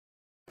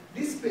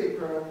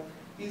paper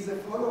is a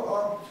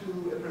follow-up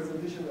to a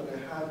presentation that I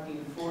had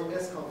in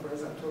 4S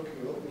conference at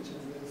Tokyo, which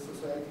is the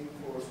Society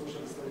for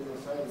Social Studies and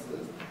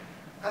Sciences.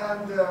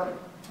 And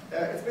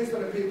it's based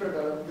on a paper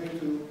that I'm going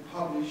to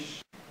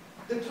publish.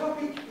 The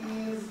topic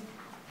is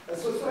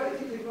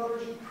society,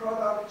 technology,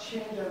 product,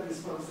 change, and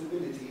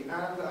responsibility.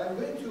 And I'm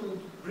going to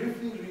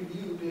briefly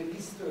review the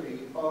history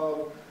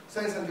of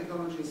science and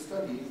technology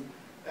studies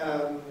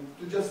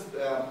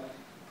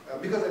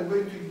because I'm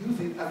going to use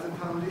it as a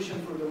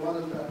foundation for the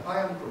model that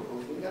I am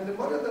proposing. And the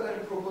model that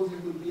I'm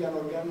proposing will be an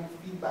organic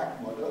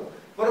feedback model.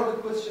 One of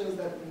the questions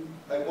that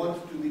I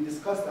want to be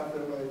discussed after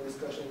my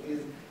discussion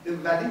is the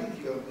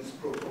validity of this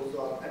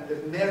proposal and the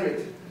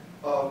merit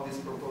of this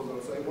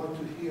proposal. So I want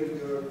to hear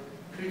your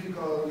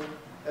critical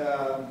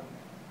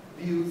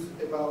views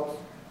about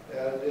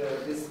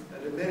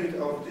the merit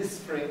of this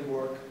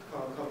framework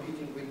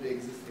competing with the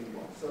existing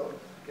one. So,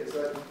 okay,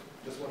 so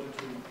I just wanted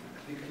to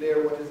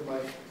declare what is my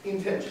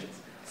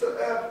intentions. So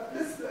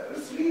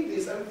let's read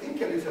this and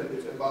think a little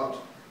bit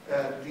about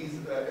these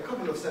a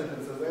couple of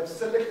sentences. I've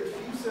selected a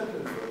few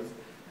sentences,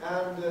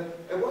 and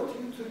I want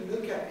you to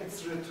look at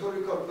its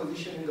rhetorical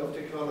positioning of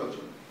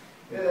technology.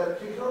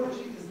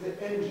 Technology is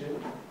the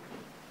engine,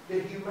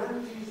 the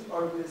humanities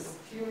are the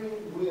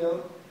steering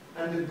wheel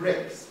and the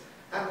brakes.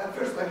 And at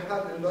first I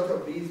had a lot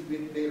of these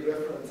with their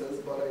references,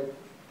 but I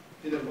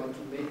didn't want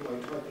to make my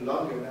talk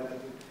longer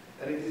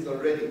than it is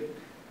already.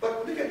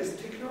 But look at this,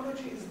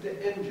 technology is the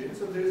engine,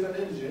 so there is an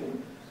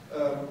engine,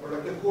 or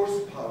like the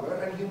horsepower,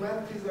 and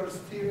humanities are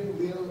steering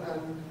wheel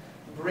and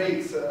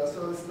brakes,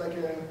 so it's like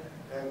a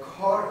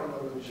car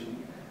analogy.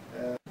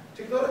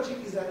 Technology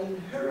is an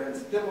inherent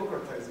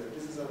democratizer.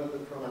 This is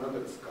from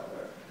another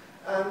scholar.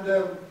 And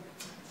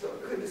so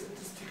look at this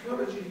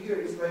technology here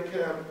is like,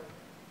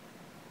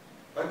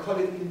 I call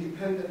it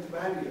independent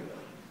variable.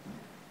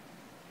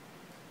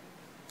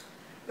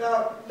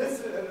 Now,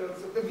 let's,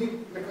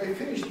 I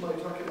finished my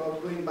talk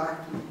about going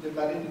back to the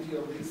validity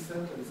of these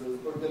sentences,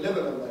 or the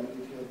level of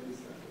validity of these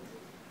sentences.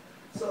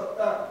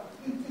 So,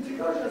 in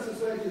technology and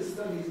society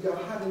studies, we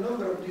have had a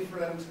number of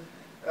different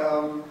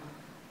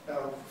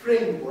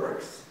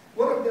frameworks.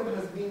 One of them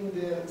has been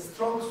the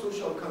strong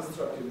social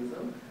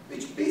constructivism,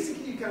 which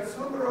basically you can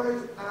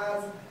summarize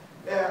as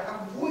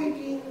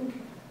avoiding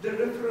the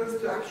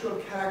reference to actual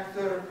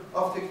character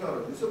of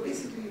technology. So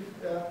basically,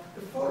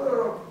 the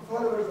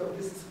followers of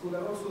this school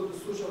and also the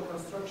social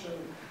construction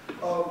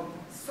of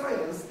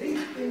science, they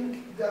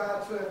think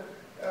that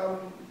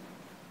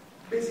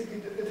basically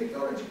the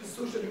technology is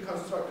socially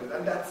constructed,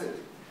 and that's it.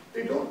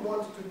 They don't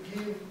want to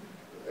give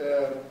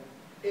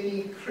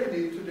any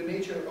credit to the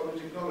nature of the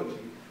technology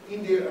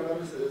in their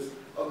analysis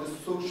of the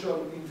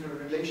social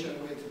interrelation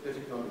with the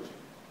technology.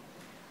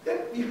 Then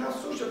we have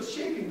social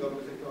shaping of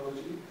the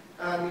technology,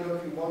 and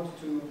if you want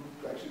to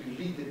actually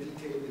read the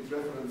detail with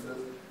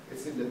references,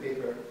 it's in the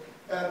paper.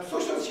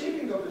 Social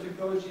shaping of the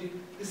technology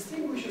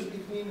distinguishes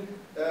between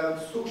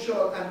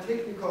social and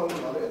technical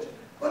knowledge,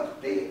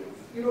 but they,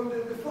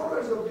 the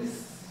followers of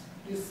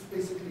this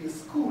basically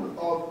school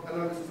of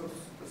analysis of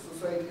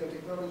society and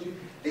technology,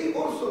 they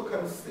also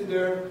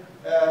consider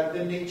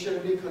the nature,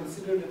 they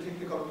consider the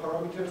technical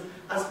parameters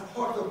as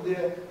part of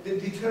the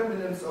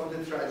determinants of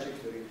the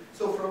trajectory.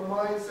 So from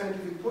my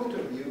scientific point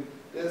of view,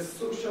 the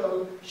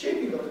social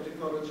shaping of the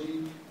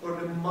technology, or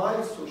the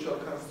mild social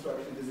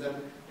constructivism,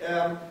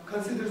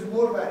 considers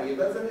more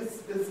variables, and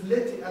it's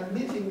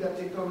admitting that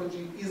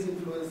technology is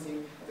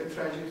influencing the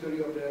trajectory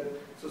of the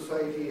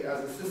society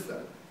as a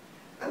system.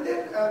 And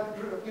then,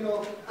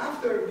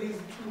 after these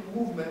two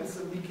movements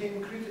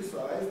became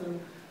criticized and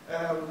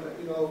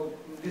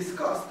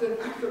discussed, then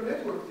actor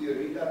network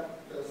theory, that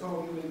some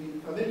of you may be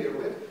familiar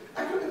with,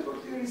 actor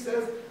network theory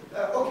says,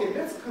 okay,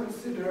 let's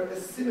consider a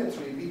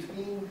symmetry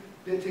between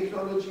the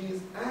technologies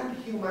and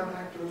human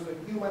actors,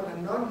 and human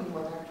and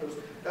non-human actors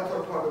that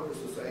are part of the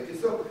society.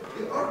 So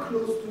they are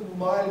close to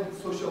mild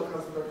social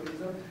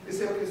constructivism. They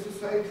say, okay,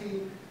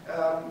 society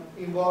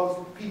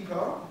involves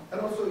people, and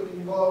also it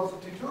involves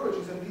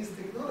technologies, and these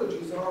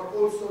technologies are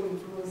also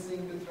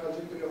influencing the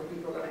trajectory of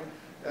people.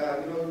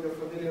 And you're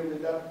familiar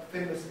with that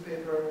famous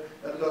paper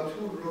that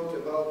Latour wrote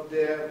about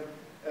the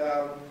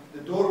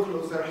door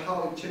closer,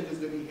 how it changes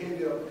the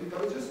behavior of the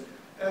people. It's just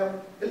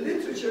a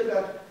literature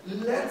that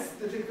lets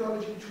the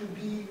technology to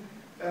be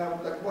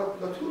like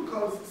what Latour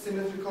calls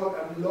symmetrical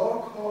and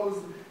Law calls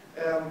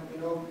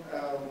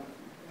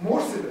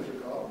more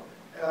symmetrical,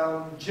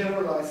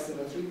 generalized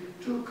symmetry,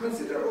 to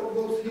consider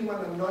both human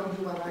and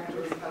non-human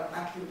actors as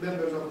active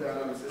members of the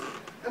analysis.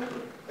 And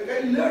like I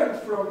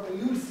learned from,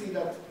 you'll see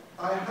that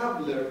I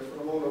have learned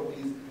from all of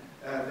these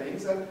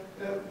things, and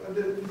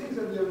the things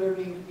that we are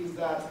learning is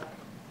that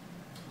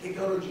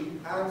technology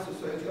and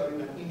society are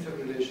in an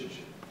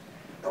interrelationship.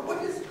 Now,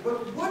 what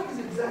is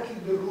exactly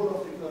the role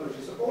of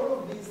technology? So all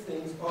of these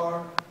things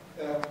are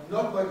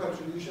not my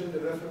contribution, the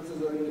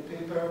references are in the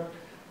paper.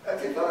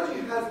 Technology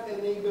has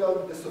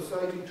enabled the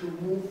society to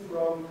move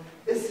from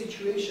a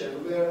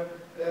situation where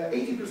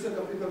 80%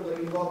 of people were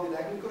involved in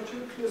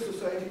agriculture to a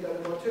society that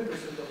about 10%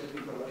 of the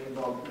people are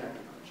involved in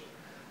agriculture.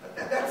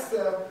 that's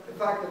the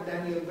fact that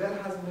Daniel Bell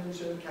has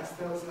mentioned,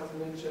 Castells has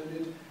mentioned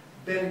it,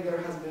 Benger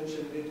has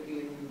mentioned it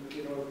in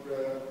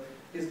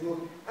his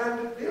book.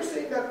 And they're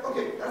saying that,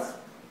 okay, that's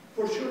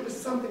for sure is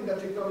something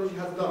that technology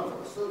has done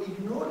for us. So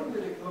ignoring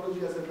the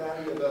technology as a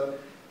variable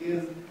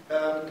is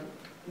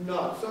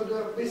not.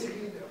 So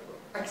basically,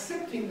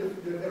 accepting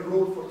the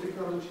role for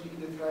technology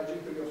in the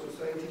trajectory of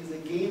society is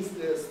against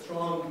the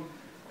strong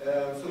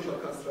social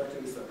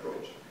constructivist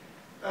approach.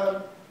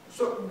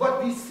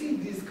 But we see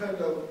this kind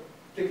of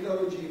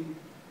technology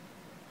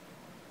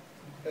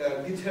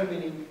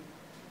determining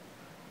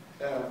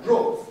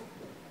roles.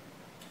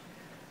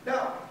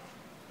 Now,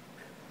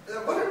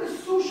 what are the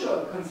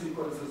social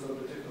consequences of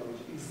the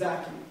technology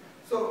exactly?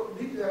 So,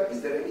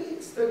 is there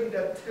any study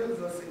that tells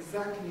us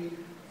exactly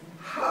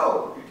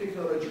how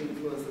technology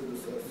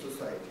influences the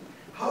society?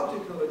 How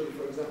technology,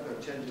 for example,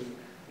 changes,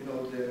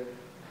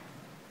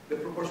 the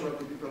proportion of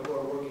the people who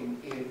are working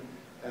in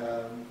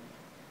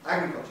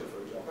agriculture,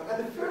 for example.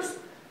 And the first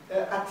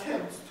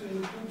attempt to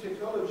include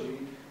technology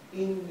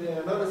in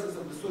the analysis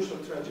of the social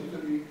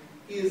trajectory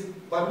is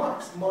by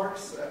Marx.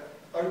 Marx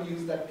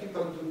argues that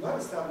people do not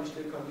establish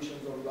their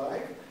conditions of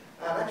life,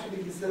 and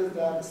actually he says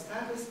that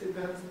status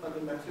depends on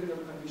the material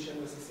condition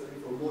necessary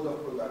for mode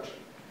of production.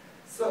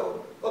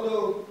 So,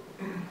 although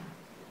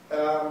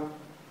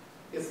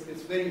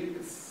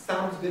it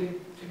sounds very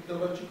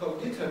technological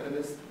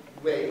determinist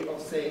way of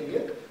saying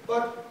it,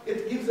 but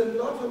it gives a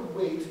lot of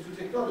weight to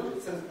technology.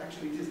 It says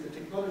actually it is the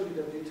technology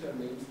that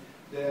determines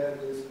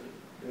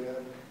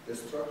the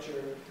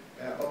structure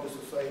of the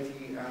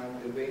society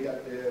and the way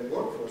that the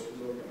workforce is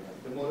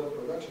organized, the mode of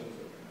production is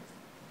organized.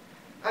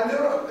 And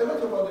there are a lot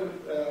of other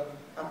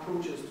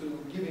approaches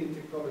to giving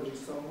technology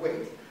some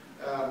weight.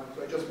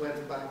 So I just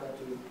went back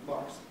to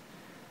Marx.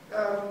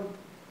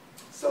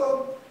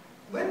 So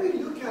when we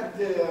look at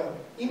the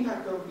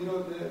impact of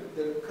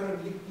the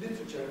current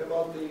literature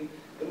about the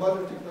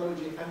modern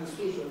technology and the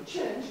social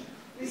change,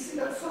 we see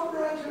that some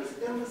writers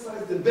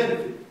emphasize the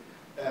benefit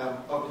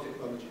of the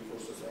technology for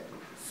society.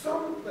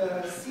 Some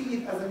see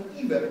it as an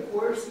evil,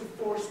 coercive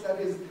force that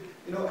is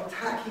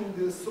attacking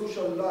the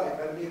social life,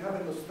 and they have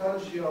a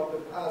nostalgia of the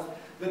past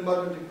when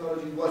modern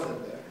technology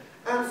wasn't there.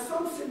 And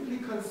some simply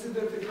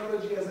consider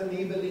technology as an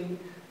enabling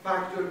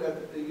factor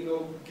that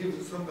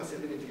gives some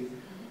possibilities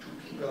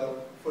to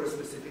people for a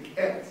specific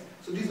ends.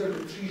 So these are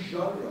the three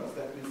genres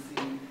that we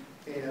see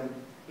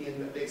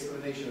in the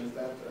explanations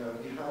that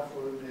we have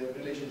for the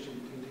relationship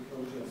between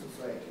technology and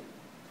society.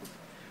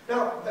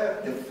 Now,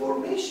 the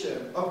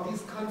formation of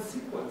these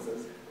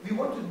consequences, we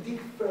want to dig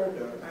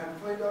further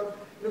and find out,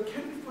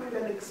 can we find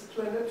an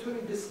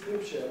explanatory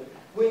description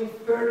going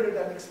further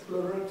than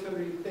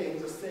exploratory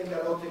things, just saying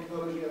that all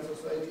technology and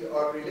society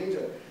are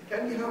related?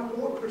 Can we have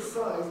more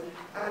precise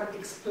and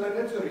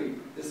explanatory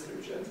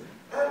descriptions?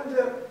 And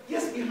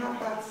yes, we have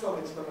had some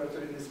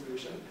explanatory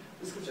description.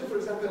 For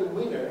example,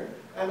 Winner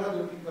and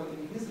other people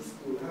in his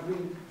school have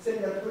been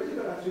saying that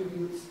political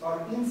attributes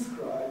are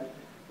inscribed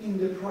in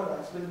the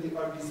products when they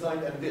are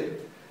designed and built,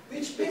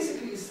 which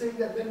basically is saying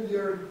that when we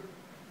are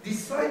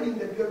deciding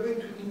that we are going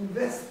to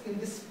invest in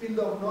this field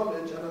of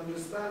knowledge and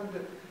understand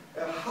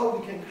how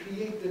we can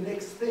create the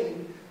next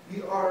thing,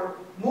 we are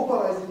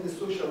mobilizing the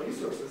social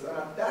resources, and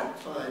at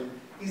that time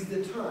is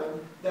the time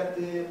that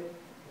the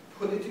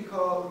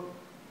political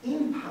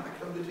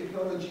impact of the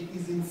technology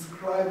is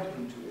inscribed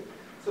into it.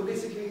 So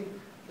basically,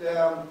 they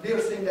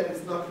are saying that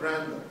it's not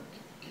random.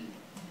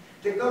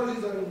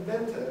 Technologies are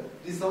invented,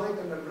 designed,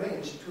 and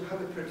arranged to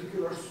have a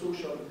particular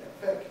social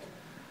effect.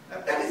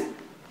 That is,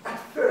 at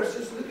first,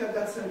 just look at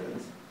that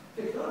sentence.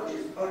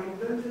 Technologies are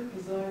invented,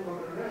 designed, or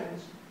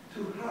arranged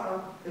to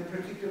have a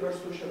particular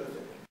social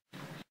effect.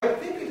 I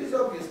think it is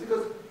obvious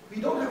because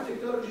we don't have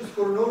technologies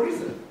for no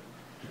reason.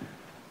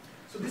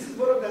 So this is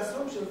one of the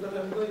assumptions that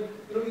I'm going,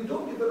 you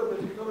don't develop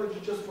a technology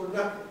just for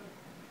nothing.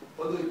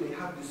 Although it may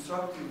have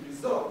disruptive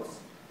results,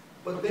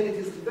 but when it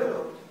is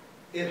developed,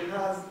 it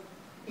has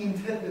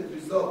intended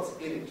results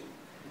in it.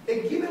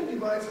 A given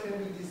device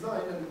can be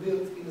designed and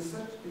built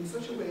in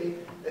such a way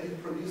that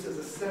it produces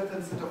a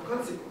certain set of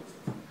consequences.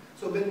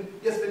 So when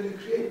you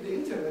create the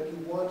internet,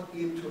 you want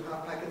it to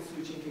have packet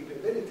switching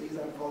capabilities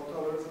and fault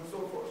tolerance and so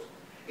forth.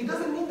 It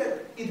doesn't mean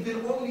that it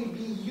will only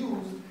be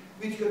used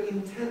with your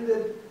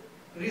intended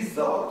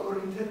result or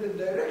intended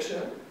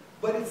direction,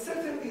 but it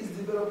certainly is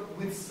developed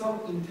with some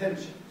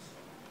intentions.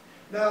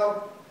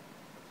 Now,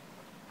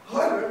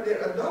 however,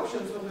 their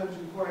adoption sometimes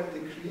requires the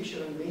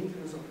creation and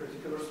maintenance of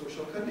particular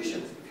social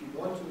conditions. If you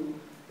want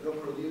to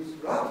produce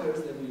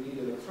routers, then you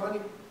need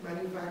electronic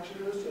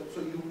manufacturers,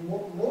 so you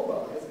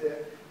mobilize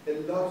a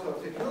lot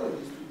of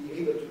technologies to be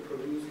able to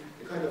produce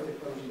the kind of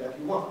technology that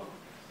you want.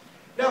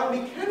 Now,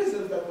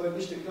 mechanisms by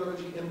which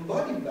technology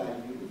embody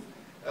values,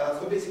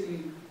 so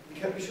basically,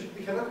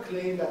 we cannot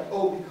claim that,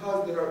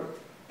 because there are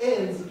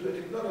ends to a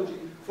technology,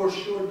 for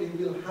sure they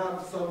will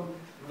have some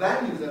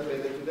values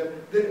available to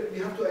them. We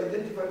have to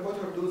identify what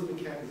are those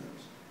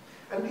mechanisms.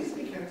 And these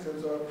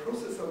mechanisms are a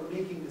process of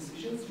making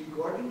decisions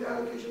regarding the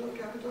allocation of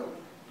capital.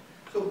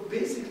 So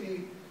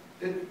basically,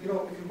 if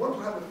you want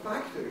to have a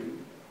factory,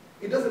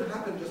 It doesn't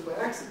happen just by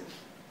accident.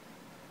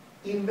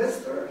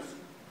 Investors,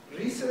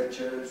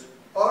 researchers,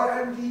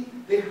 R&D,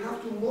 they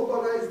have to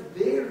mobilize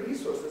their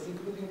resources,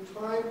 including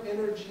time,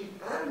 energy,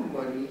 and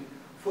money,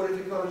 for a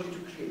technology to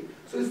create.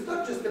 So it's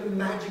not just a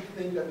magic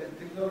thing that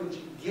the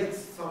technology gets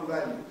some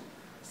value.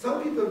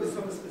 Some people with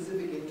some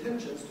specific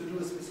intentions to do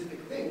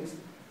specific things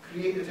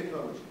create a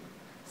technology.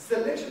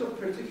 Selection of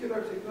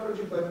particular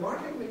technology by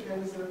market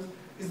mechanisms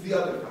is the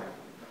other factor.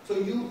 So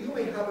you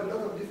may have a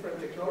lot of different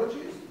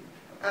technologies,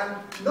 and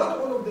not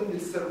all of them will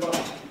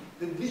survive.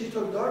 The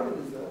digital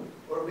Darwinism,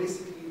 or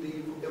basically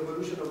the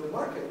evolution of the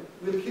market,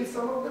 will kill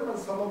some of them, and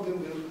some of them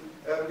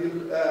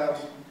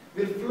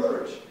will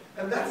flourish.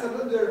 And that's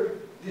another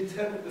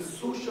the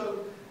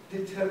social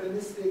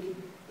deterministic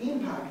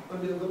impact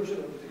on the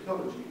evolution of the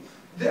technology.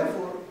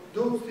 Therefore,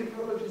 those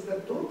technologies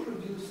that don't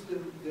produce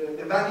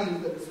the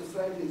values that the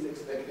society is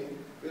expecting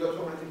will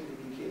automatically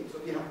be killed.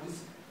 So we have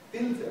this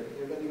filter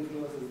here that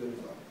influences the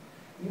result.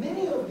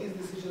 Many of these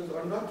decisions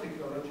are not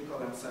technological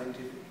and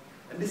scientific.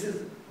 And this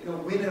is,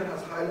 Winner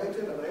has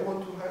highlighted, and I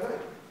want to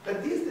highlight,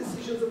 that these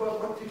decisions about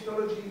what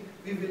technology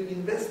we will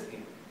invest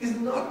in is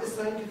not a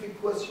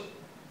scientific question.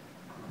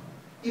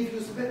 If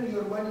you spend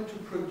your money to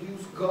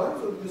produce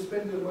guns, or you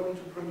spend your money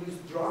to produce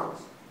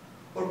drugs,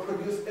 or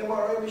produce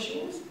MRI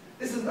machines,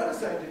 this is not a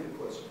scientific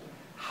question.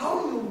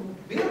 How you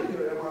build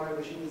your MRI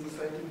machine is a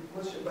scientific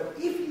question, but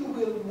if you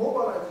will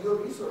mobilize your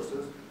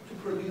resources to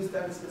produce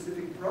that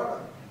specific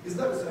product, is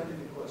not a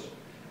scientific question.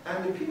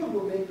 And the people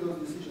who make those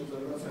decisions are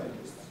not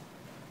scientists.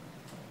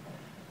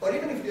 Or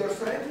even if they are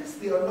scientists,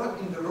 they are not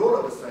in the role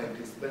of a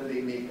scientist when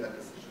they make that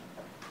decision.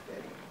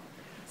 Okay.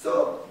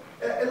 So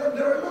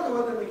there are a lot of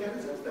other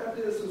mechanisms that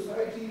the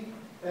society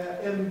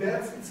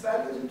embeds its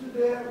values into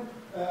them,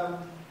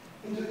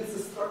 into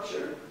its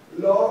structure,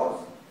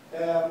 laws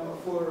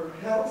for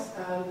health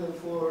and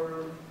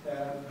for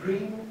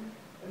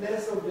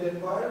greenness of the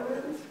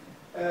environment,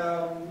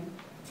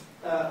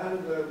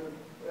 and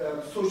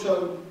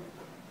social,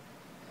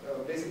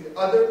 basically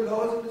other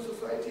laws in the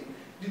society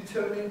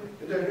determine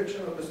the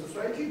direction of the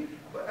society.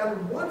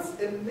 And once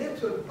a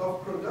method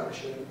of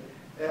production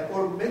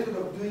or method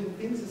of doing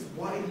things is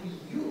widely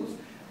used,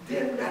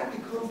 then that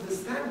becomes the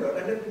standard,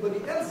 and everybody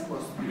else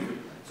must use it.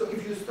 So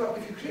if you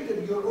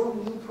created your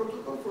own new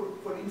protocol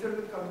for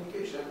internet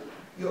communication,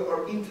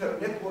 or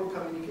inter-network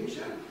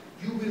communication,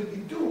 you will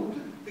be doomed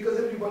because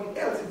everybody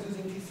else is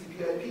using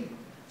TCP/IP.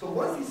 So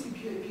once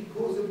TCP/IP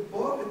goes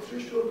above a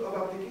threshold of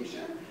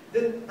application,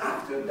 then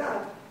after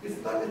that, it's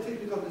not a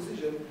technical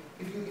decision.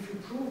 If you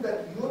prove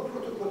that your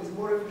protocol is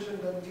more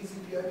efficient than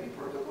TCP/IP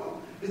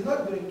protocol, it's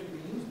not going to be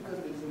used because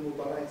there is a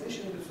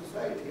mobilization in the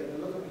society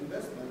and a lot of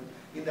investment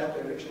in that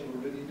direction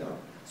already done.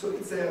 So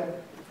it's a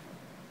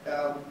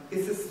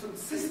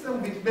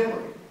system with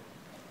memory.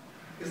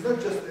 It's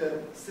not just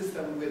a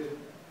system with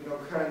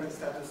current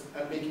status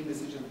and making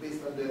decisions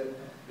based on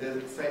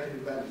the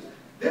scientific values.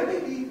 There may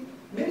be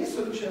many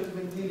solutions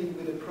when dealing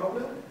with a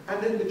problem,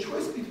 and then the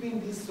choice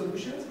between these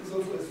solutions is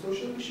also a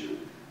social issue,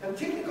 and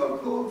technical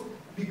codes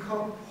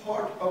become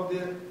part of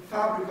the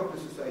fabric of the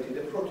society,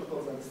 the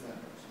protocols and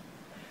standards.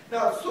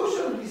 Now,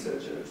 social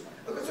researchers,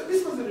 okay, so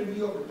this was a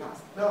review of the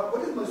past. Now,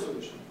 what is my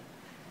solution?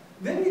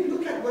 When we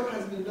look at what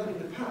has been done in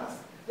the past,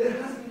 there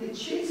has been a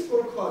chase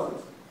for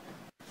causes.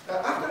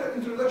 After the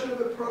introduction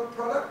of a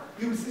product,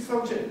 you will see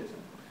some changes.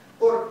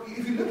 Or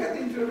if you look at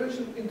the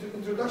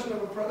introduction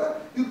of a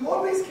product, you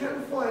always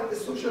can find a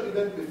social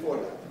event before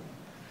that.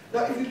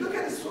 Now, if you look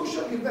at a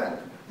social event,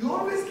 you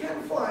always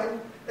can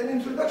find an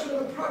introduction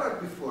of a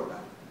product before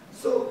that.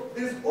 So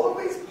there's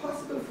always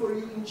possible for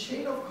you in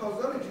chain of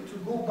causality to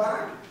go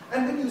back,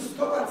 and then you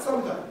stop at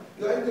some time.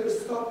 You either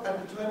stop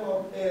at the time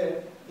of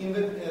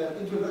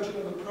introduction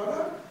of a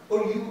product,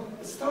 or you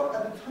stop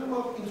at the time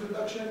of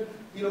introduction,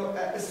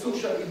 a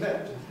social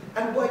event.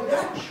 And by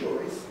that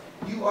choice,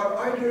 you are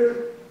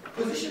either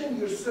positioning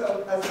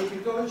yourself as a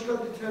technological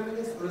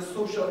determinist or a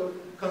social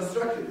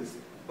constructivist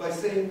by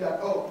saying that,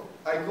 oh,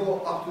 I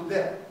go up to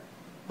there.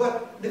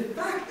 But the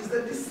fact is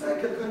that this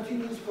cycle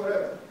continues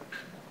forever.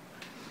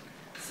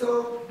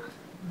 So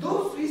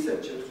those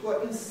researchers who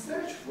are in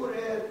search for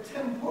a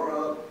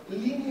temporal,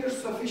 linear,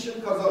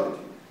 sufficient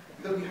causality,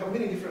 because we have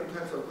many different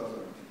types of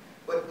causality,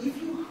 but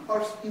if you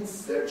are in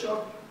search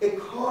of a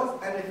cause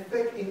and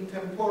effect in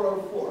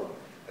temporal form,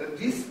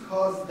 this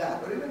caused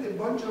that, or even a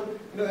bunch of,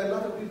 a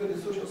lot of people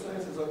in social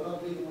sciences are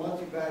not doing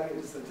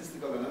multivariate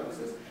statistical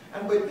analysis,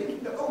 and by thinking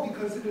that, oh, we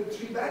consider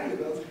 3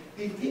 variables,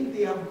 they think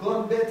they have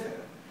gone better.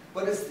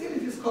 But still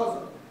it is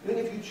causal. Even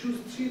if you choose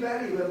 3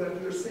 variables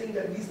and you're saying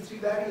that these 3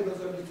 variables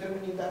are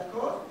determining that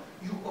cause,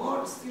 you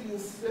are still in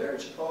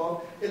search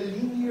of a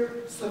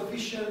linear,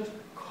 sufficient,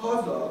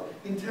 causal,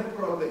 in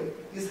temporal way.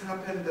 This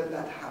happened and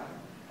that happened.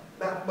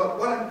 But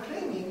what I'm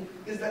claiming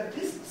is that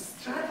this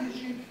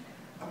strategic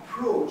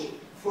approach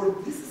for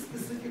this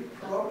specific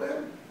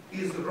problem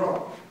is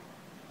wrong.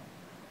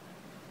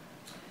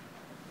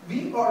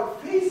 We are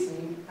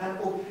facing an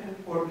open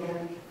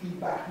organic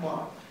feedback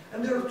model.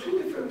 And there are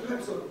 2 different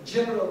types of,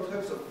 general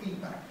types of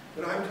feedback.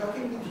 When I'm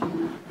talking with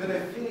you, when I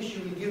finish,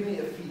 you will give me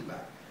a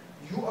feedback.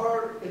 you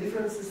are a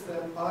different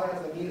system, I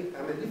as Amir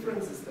am a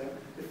different system.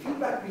 The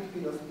feedback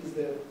between us is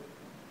the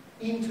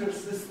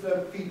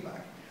inter-system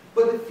feedback.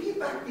 But the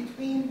feedback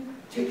between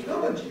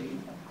technology,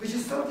 which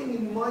is something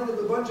in the mind of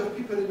a bunch of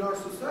people in our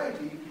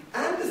society,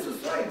 and the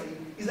society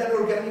is an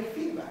organic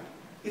feedback.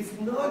 It's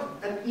not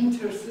an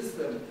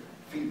inter-system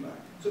feedback.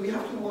 So we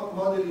have to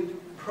model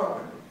it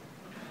properly.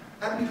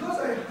 And because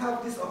I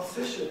have this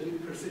obsession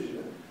with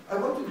precision, I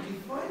want to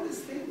define the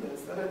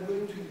statements that I'm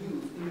going to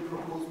use in the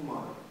proposed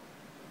model.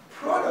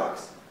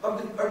 Products are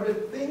the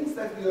things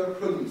that we are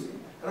producing.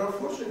 And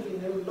unfortunately,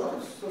 in a lot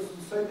of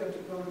society and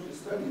technology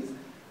studies,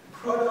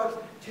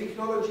 product,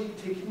 technology,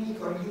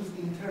 technique are used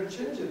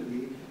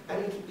interchangeably,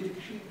 and it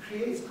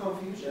creates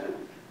confusion,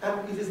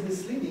 and it is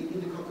misleading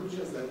in the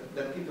conclusions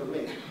that people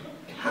make.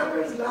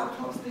 Hammers,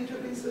 laptops,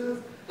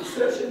 databases,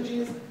 search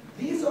engines,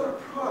 these are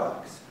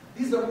products.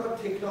 These are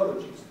not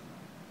technologies.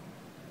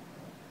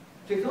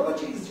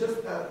 Technology is just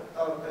a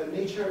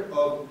nature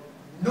of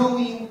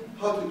knowing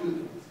how to do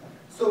things.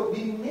 So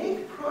we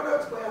make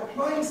products by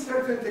applying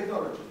certain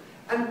technology.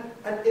 And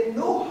a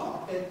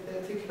know-how,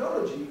 a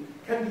technology,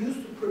 can be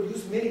used to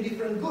produce many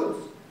different goods.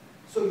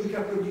 So you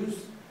can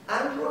produce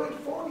Android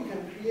phone, you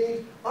can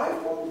create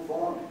iPhone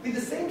phone. With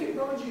the same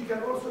technology, you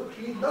can also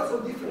create lots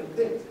of different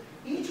things.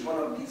 Each one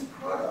of these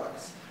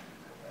products,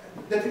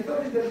 the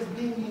technology that is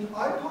being in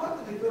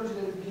iPod, the technology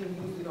that is being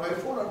used in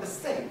iPhone are the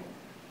same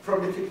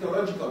from the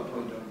technological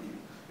point of view.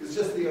 It's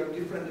just they are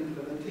different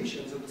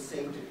implementations of the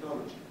same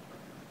technology.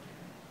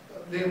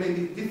 There may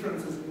be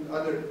differences in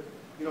other,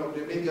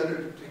 there may be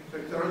other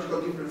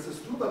technological differences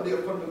too, but they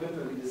are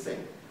fundamentally the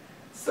same.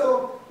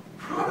 So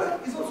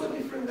product is also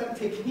different than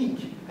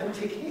technique, and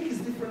technique is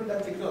different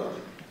than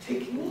technology.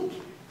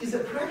 Technique is a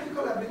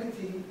practical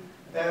ability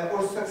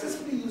or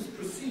successfully used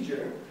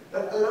procedure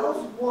that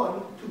allows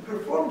one to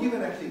perform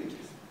given activities.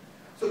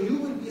 So you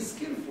will be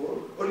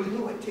skillful, or you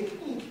know a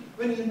technique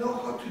when you know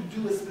how to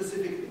do a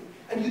specific thing.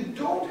 And you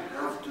don't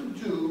have to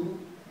do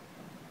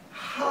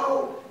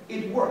how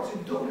it works.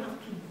 You don't have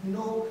to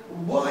know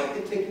why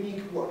a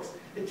technique works.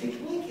 A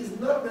technique is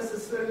not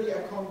necessarily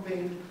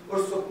accompanied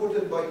or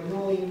supported by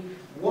knowing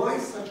why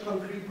such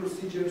concrete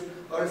procedures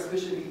are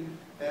especially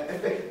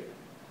effective.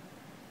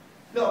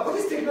 Now, what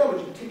is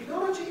technology?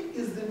 Technology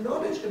is the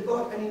knowledge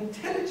about an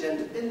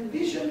intelligent,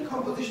 envisioned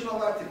composition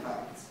of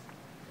artifacts,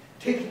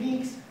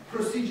 techniques,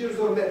 procedures,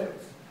 or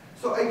methods.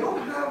 So I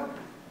don't have,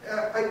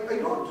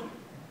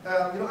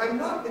 I'm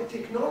not a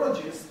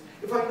technologist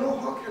if I know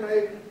how can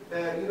I,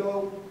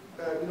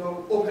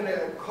 open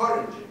a car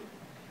engine.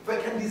 If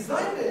I can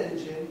design the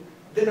engine,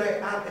 then I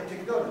am a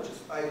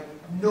technologist. I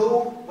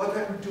know what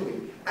I'm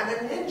doing. And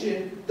an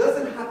engine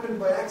doesn't happen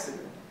by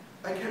accident.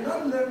 I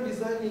cannot learn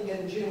designing an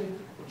engine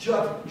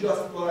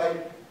just by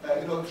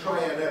try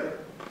and error.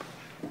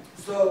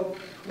 So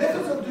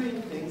methods of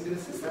doing things in a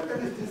system that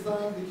is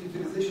designed with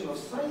utilization of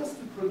science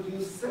to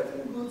produce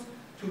certain goods,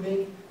 to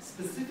make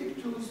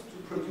specific tools, to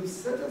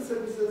produce certain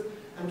services,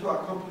 and to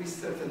accomplish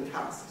certain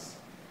tasks.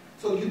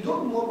 So you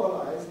don't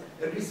mobilize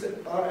a research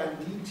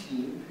R&D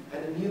team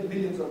and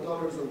billions of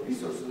dollars of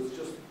resources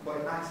just by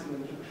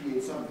accident to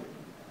create something.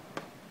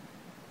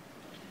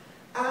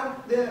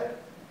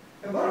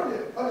 And one of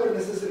the other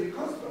necessary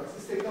constructs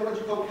is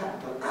technological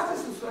capital. As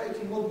a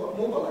society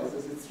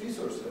mobilizes its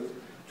resources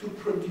to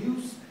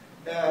produce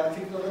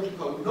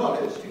technological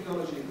knowledge,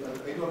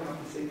 I don't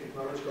have to say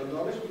technological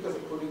knowledge because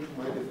according to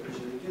my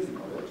definition it is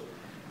knowledge,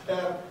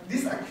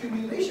 this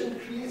accumulation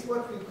creates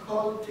what we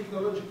call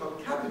technological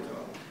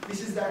capital.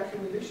 This is the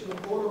accumulation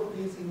of all of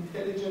these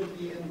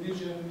intelligently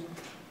envisioned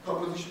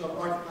composition of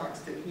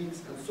artifacts,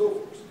 techniques, and so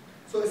forth.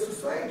 So a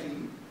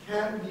society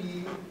can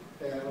be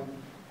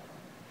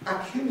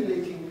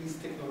accumulating these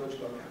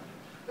technological capital.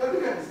 Now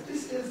look at this.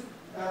 This is,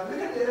 look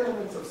at the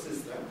elements of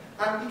system,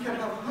 and we can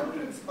have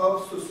hundreds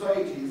of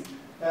societies,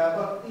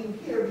 but in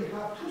here we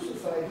have two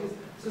societies,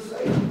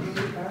 society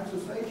A and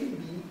society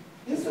B.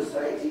 In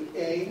society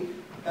A,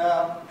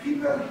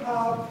 people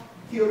have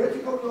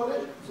theoretical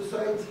knowledge.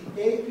 Society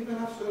A, people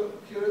have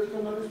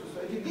theoretical knowledge.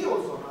 Society B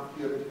also have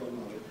theoretical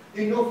knowledge.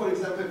 They know, for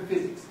example,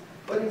 physics.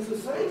 But in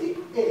society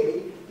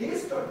A, they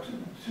start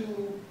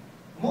to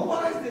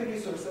mobilize their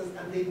resources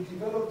and they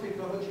develop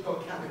technological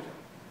capital.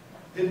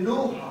 The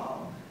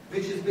know-how,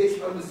 which is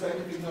based on the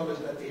scientific knowledge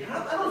that they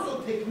have, and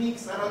also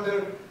techniques and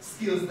other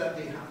skills that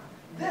they have.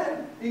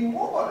 Then they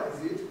mobilize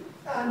it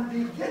and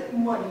they get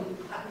money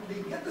and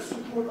they get the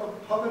support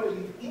of power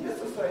elite in the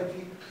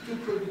society to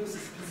produce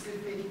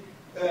specific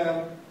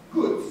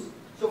goods.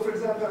 So for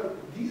example,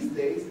 these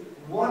days,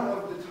 one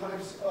of the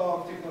types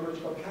of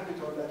technological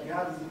capital that we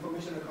have is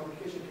information and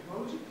communication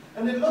technology,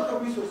 and a lot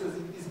of resources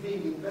is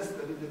being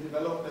invested in the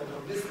development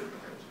of this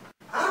technology.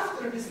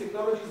 After this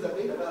technology is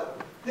available,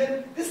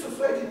 then this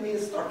society may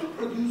start to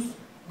produce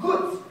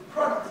goods,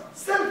 products,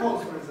 cell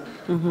phones, for example.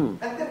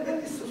 Mm-hmm. And then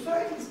when this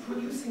society is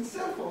producing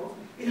cell phones,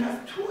 it has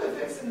two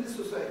effects in this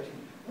society.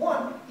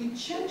 One, it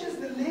changes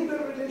the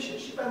labor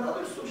relationship and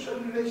other social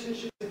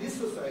relationships in this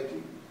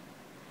society.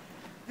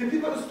 The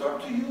people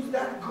start to use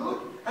that good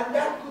and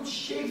that could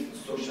shape the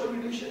social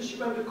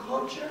relationship and the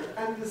culture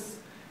and this,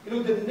 the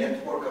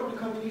network of the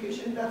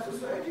communication in that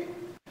society.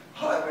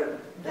 However,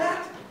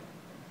 that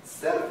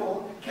cell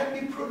phone can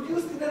be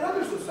produced in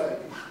another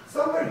society,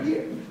 somewhere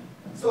here.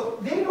 So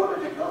they know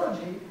the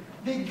technology,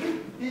 they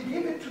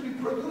give it to be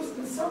produced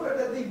in somewhere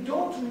that they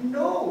don't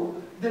know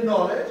the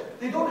knowledge,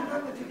 they don't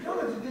have the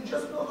technology, they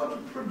just know how to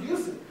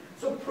produce it.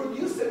 So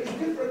producer is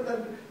different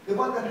than the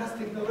one that has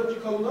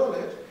technological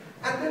knowledge,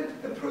 and then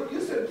the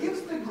producer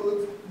gives the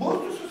goods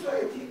both to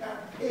society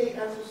A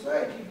and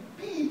society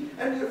B,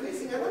 and you're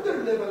facing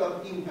another level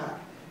of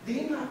impact, the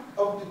impact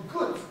of the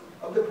goods,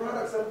 of the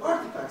products and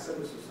artifacts of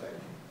the society.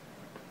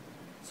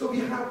 So we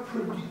have,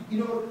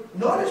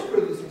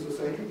 knowledge-producing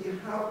society, we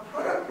have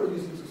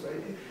product-producing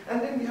society,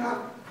 and then we have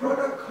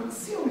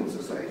product-consuming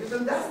societies,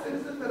 and that's the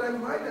reason that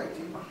I'm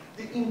highlighting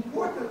the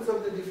importance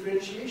of the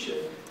differentiation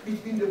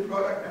between the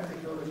product and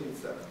technology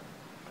itself.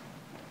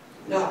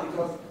 Now,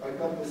 because I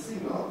got the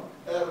signal,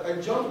 I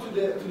jump to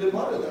the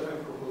model that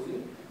I'm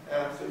proposing.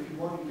 So if you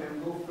want, you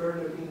can go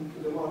further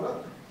into the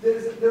model.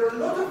 There are a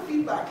lot of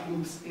feedback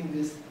loops in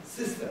this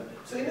system.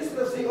 So instead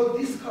of saying, oh,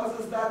 this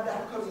causes that,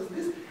 that causes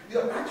this, we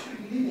are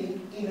actually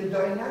living in a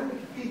dynamic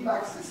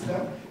feedback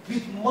system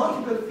with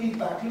multiple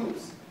feedback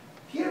loops.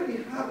 Here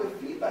we have a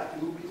feedback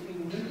loop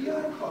between media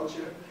and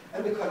culture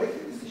and the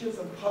collective decisions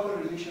and power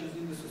relations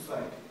in the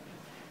society.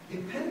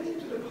 Depending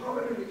to the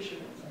power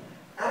relations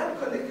and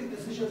collective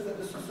decisions that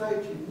the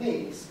society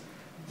makes,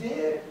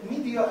 the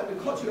media and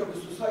the culture of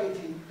the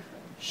society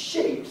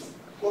shapes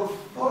or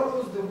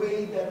follows the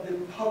way that the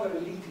power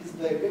elite is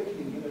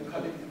directing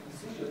collective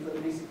decisions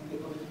that basically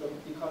the political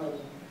economy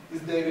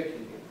is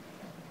directing it.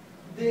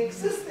 The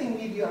existing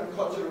media and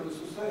culture of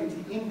the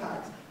society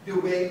impacts the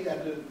way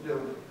that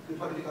the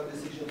political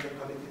decisions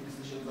and collective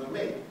decisions are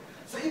made.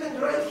 So even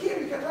right here,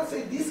 you cannot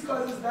say this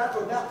causes that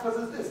or that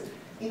causes this.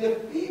 In a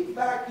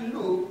feedback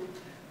loop,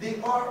 they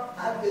are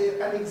at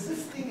an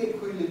existing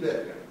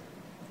equilibrium.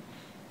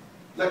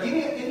 Like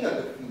any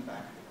other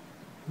feedback.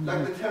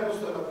 Like the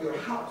thermostat of your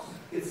house.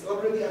 It's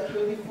already at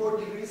 24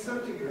 degrees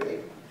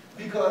centigrade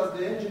because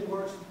the engine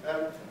works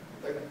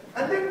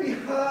and then we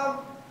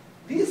have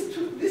this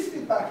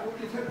feedback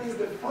loop determines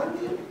the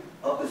funding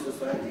of the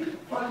society,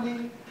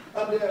 funding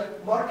of the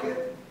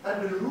market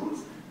and the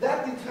rules.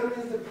 That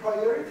determines the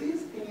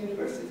priorities in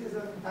universities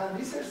and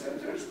research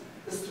centers,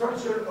 the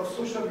structure of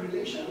social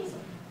relations,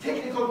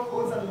 technical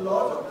codes and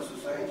laws of the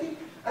society,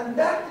 and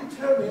that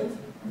determines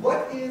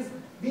what is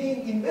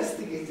being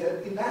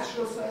investigated in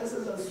natural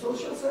sciences and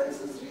social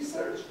sciences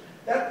research.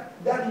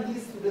 That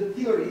leads to the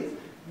theories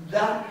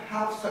that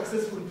have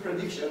successful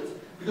predictions,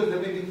 because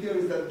there may be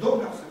theories that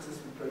don't have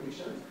successful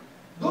predictions.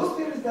 Those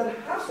theories that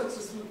have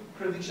successful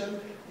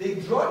predictions, they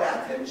draw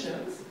the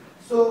attentions,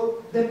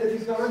 so then the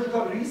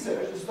technological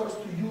research starts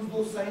to use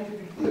those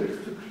scientific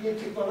theories to create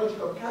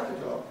technological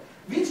capital,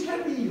 which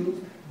can be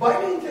used by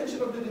the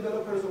intention of the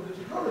developers of the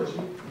technology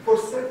for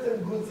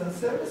certain goods and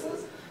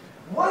services.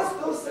 Once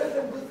those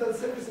certain goods and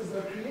services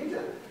are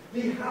created,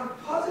 we have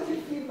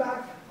positive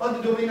feedback on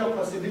the domain of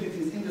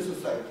possibilities in the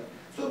society.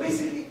 So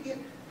basically,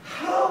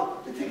 how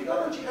the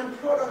technology and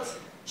products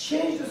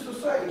change the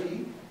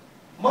society,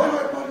 my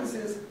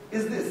hypothesis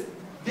is this.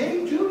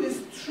 They do this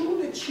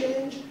through the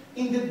change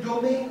in the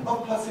domain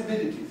of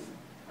possibilities.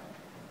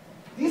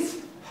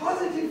 This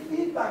positive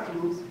feedback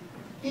loop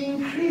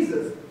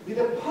increases with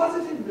a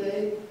positive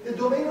way the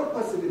domain of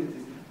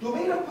possibilities.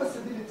 Domain of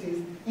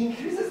possibilities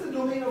increases the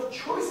domain of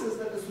choices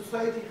that the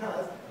society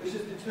has, which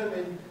is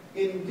determined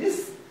in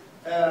this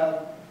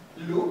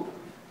loop.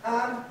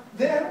 And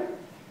then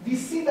we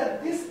see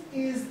that this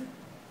is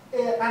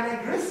an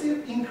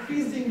aggressive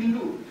increasing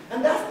loop.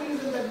 And that's the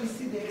reason that we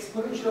see the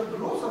exponential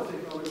growth of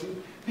technology,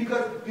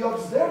 because we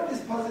observe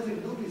this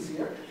positive loop is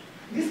here.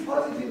 This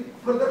positive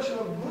production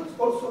of goods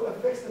also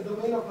affects the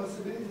domain of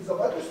possibilities of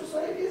other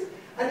societies.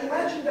 And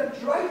imagine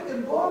that right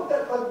above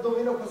that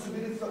domain of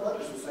possibilities of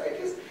other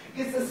societies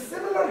is a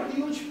similar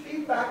huge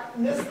feedback,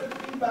 nested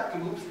feedback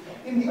loops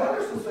in the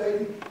other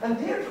society, and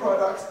their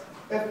products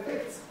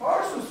affects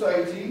our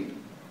society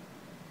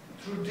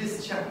through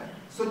this channel.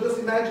 So just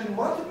imagine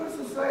multiple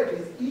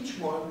societies, each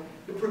one,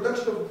 the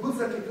production of goods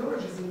and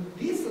technologies in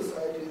these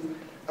societies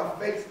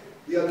affects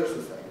the other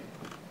society.